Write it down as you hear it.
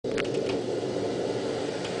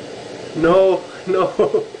No,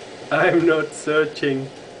 no, I'm not searching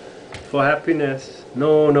for happiness.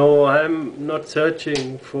 No, no, I'm not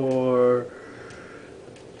searching for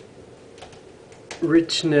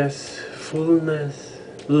richness, fullness,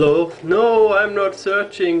 love. No, I'm not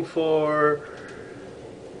searching for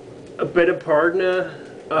a better partner,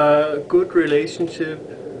 a good relationship.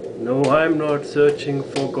 No, I'm not searching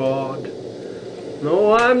for God.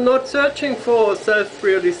 No, I'm not searching for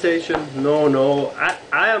self-realization. No, no,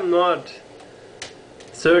 I am not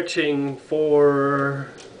searching for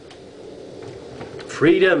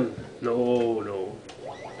freedom. No, no,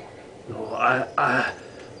 no,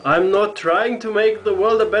 I'm not trying to make the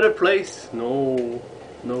world a better place. No,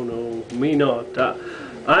 no, no, me not.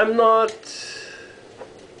 I'm not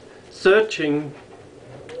searching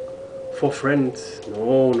for friends.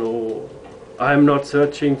 No, no. I'm not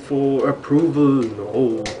searching for approval.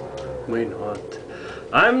 No, may not.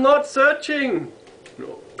 I'm not searching.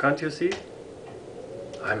 No, can't you see?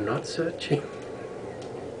 I'm not searching.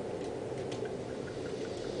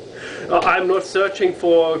 I'm not searching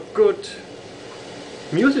for good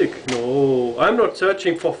music. No, I'm not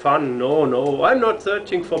searching for fun. No, no. I'm not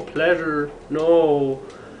searching for pleasure. No,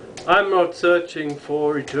 I'm not searching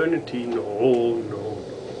for eternity. No, no.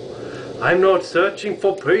 I'm not searching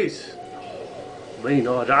for praise. May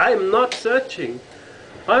not. I'm not searching.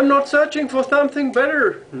 I'm not searching for something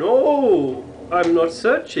better. No, I'm not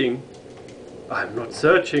searching. I'm not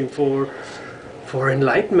searching for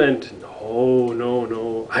enlightenment. No, no,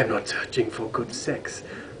 no. I'm not searching for good sex.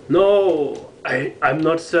 No, I'm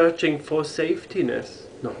not searching for safetyness.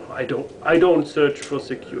 No, I don't search for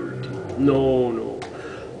security. No, no.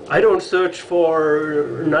 I don't search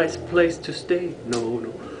for a nice place to stay. No,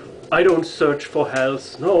 no. I don't search for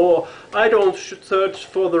health. No, I don't search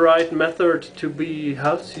for the right method to be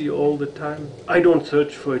healthy all the time. I don't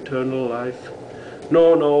search for eternal life.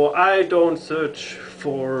 No, no, I don't search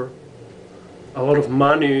for a lot of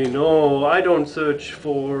money. No, I don't search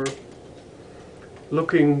for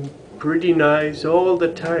looking pretty nice all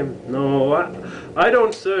the time. No, I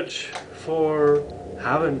don't search for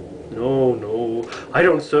heaven. No, no, I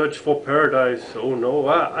don't search for paradise. Oh no,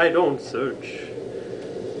 I don't search.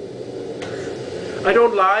 I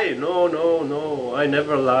don't lie. No, no, no. I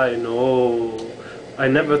never lie. No, I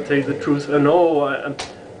never tell the truth. No,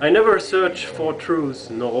 I never search for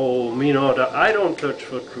truth. No, me not. I don't search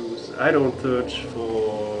for truth. I don't search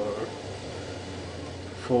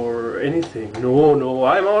for anything. No, no.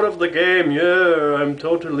 I'm out of the game. Yeah, I'm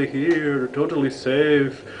totally here, totally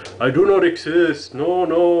safe. I do not exist. No,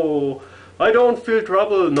 no. I don't feel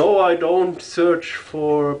trouble. No, I don't search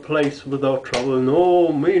for a place without trouble.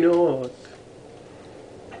 No, me not.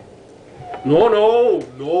 No, no,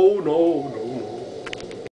 no, no, no.